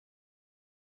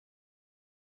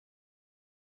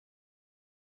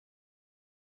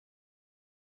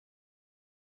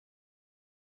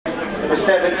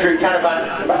7, Drew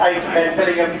Canavan. Number 8, Ben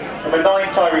Billingham. Number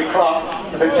 9, Tyree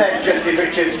Clark. Number 10, Justin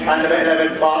Richards. And number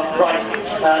 11, Mark Wright.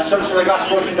 Sons of the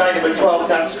Glass Washing Day. Number 12,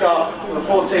 Dan Scarr. Number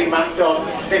 14, Matt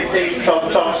Dodd. 15,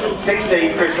 Tom Thompson.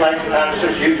 16, Chris Lake. And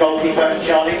substitute goalkeeper,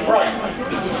 Charlie Price.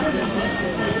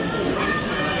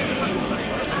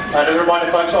 And a reminder,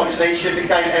 folks, obviously, should the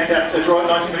game end after the draw at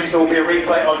 90 minutes, there will be a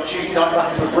replay on Tuesday night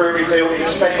back from Brewery Field in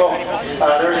Spennymoor.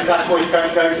 There is a Glass Boys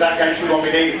coach going to that game should one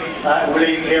we need. We're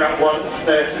leaving here at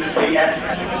 1:30 PM.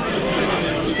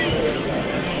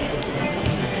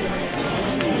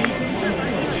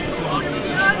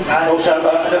 And also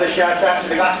another shout out to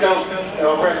the Glass girls who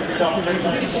are present this afternoon.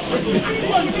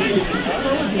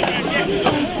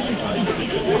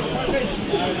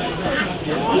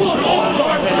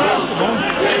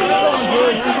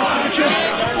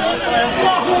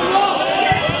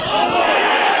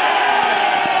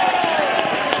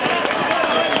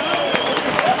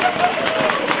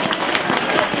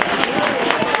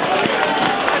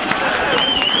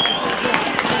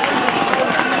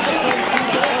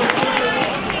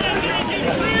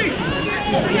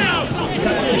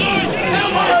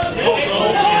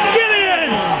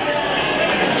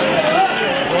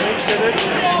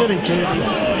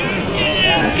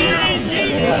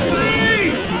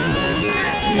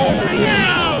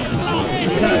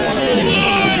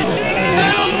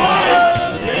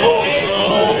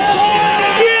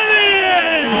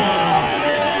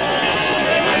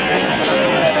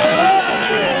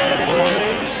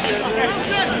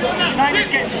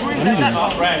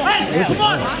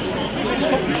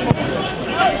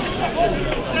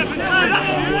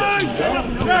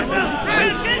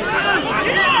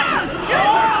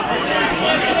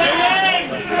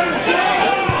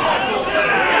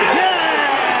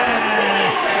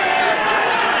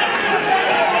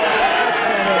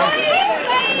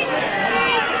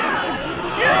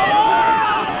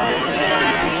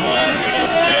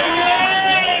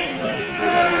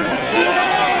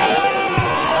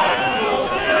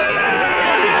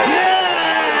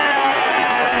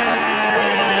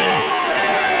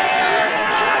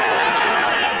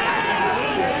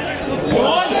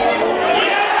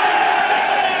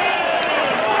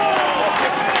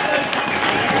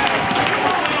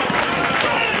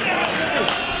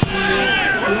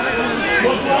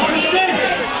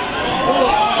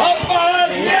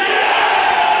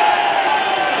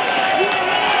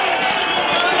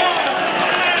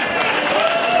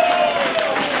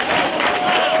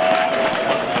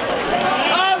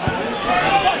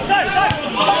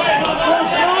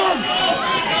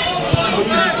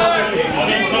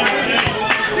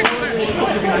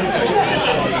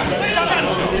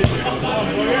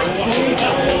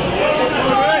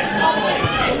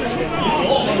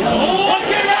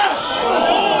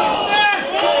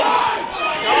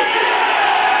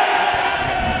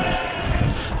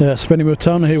 Spennymoor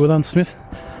Town here with Ann Smith,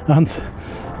 and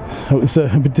it was a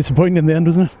bit disappointing in the end,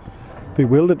 wasn't it?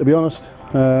 Bewildered, to be honest.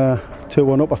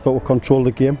 2-1 up, I thought we controlled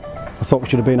the game. I thought we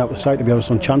should have been out of sight, to be honest,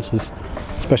 on chances,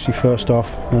 especially first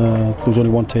half. There was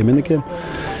only one team in the game,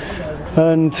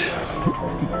 and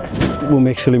we'll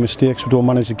make silly mistakes. We don't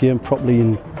manage the game properly,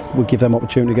 and we give them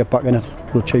opportunity to get back in it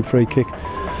with a cheap free kick.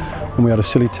 And we had a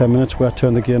silly 10 minutes where I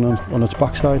turned the game on its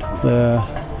backside.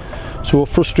 So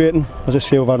frustrating. As I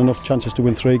say, we've had enough chances to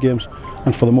win 3 games,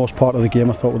 and for the most part of the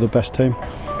game I thought we were the best team,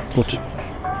 but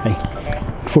hey,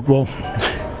 Football.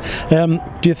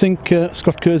 Do you think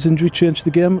Scott Kerr's injury changed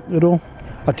the game at all?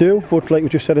 I do, but like we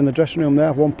just said in the dressing room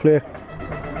there, one play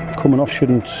coming off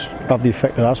shouldn't have the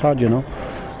effect it has had, you know.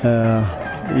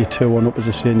 You're 2-1 up, as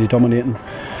I say, and you're dominating.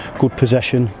 Good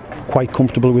possession, quite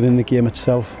comfortable within the game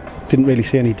itself. Didn't really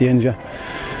see any danger.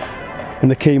 In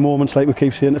the key moments, like we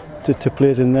keep saying to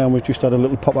players in there, and we've just had a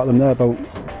little pop at them there about,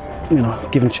 you know,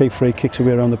 giving cheap free kicks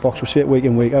away around the box. We see it week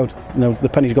in, week out. Now the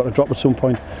penny's got to drop at some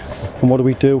point, and what do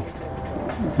we do?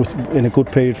 In a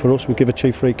good period for us, we give a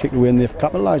cheap free kick away, and they've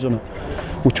capitalised on it,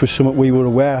 which was something we were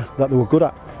aware that they were good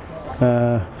at.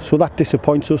 So that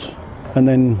disappoints us, and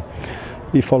then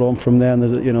you follow on from there, and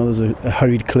there's a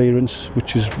hurried clearance,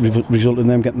 which has resulted in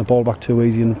them getting the ball back too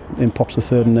easy, and in pops the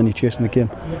third, and then you're chasing the game.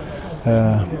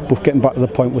 But getting back to the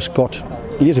point with Scott,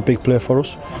 he is a big player for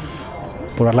us,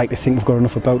 but I'd like to think we've got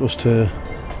enough about us to,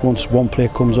 once one play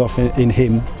comes off in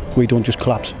him, we don't just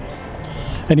collapse.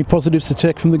 Any positives to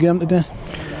take from the game today?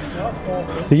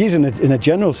 There is in a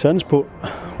general sense, but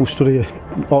we've stood here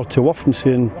all too often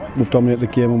saying we've dominated the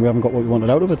game and we haven't got what we wanted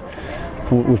out of it.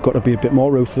 And we've got to be a bit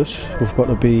more ruthless. We've got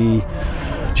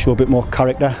to show a bit more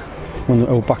character when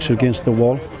our backs are against the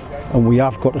wall, and we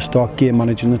have got to start game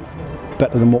managing it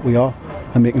better than what we are,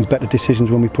 and making better decisions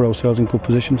when we put ourselves in good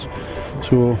positions.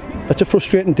 So it's a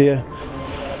frustrating day.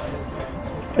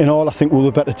 in all, I think we were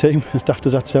the better team. As daft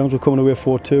as that sounds, we're coming away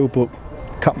 4-2, but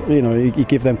you know, you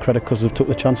give them credit because they've took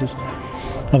the chances.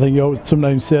 I think you always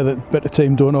sometimes say that better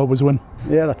team don't always win.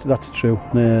 Yeah, that's true.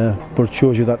 But it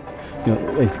shows you that, you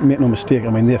know, hey, make no mistake. I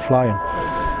mean, they're flying,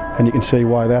 and you can see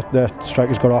why their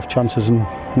strikers got off chances, and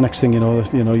next thing you know,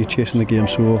 you're chasing the game.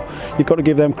 So you've got to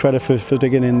give them credit for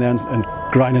digging in there and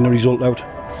grinding a result out,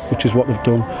 which is what they've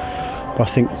done. But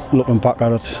I think looking back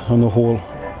at it on the whole,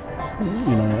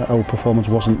 you know, our performance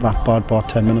wasn't that bad, bar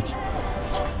 10 minutes.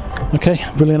 Okay,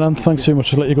 brilliant, and thanks so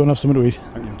much. I'll let you go and have something to eat.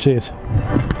 Cheers.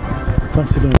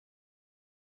 Thanks for doing it.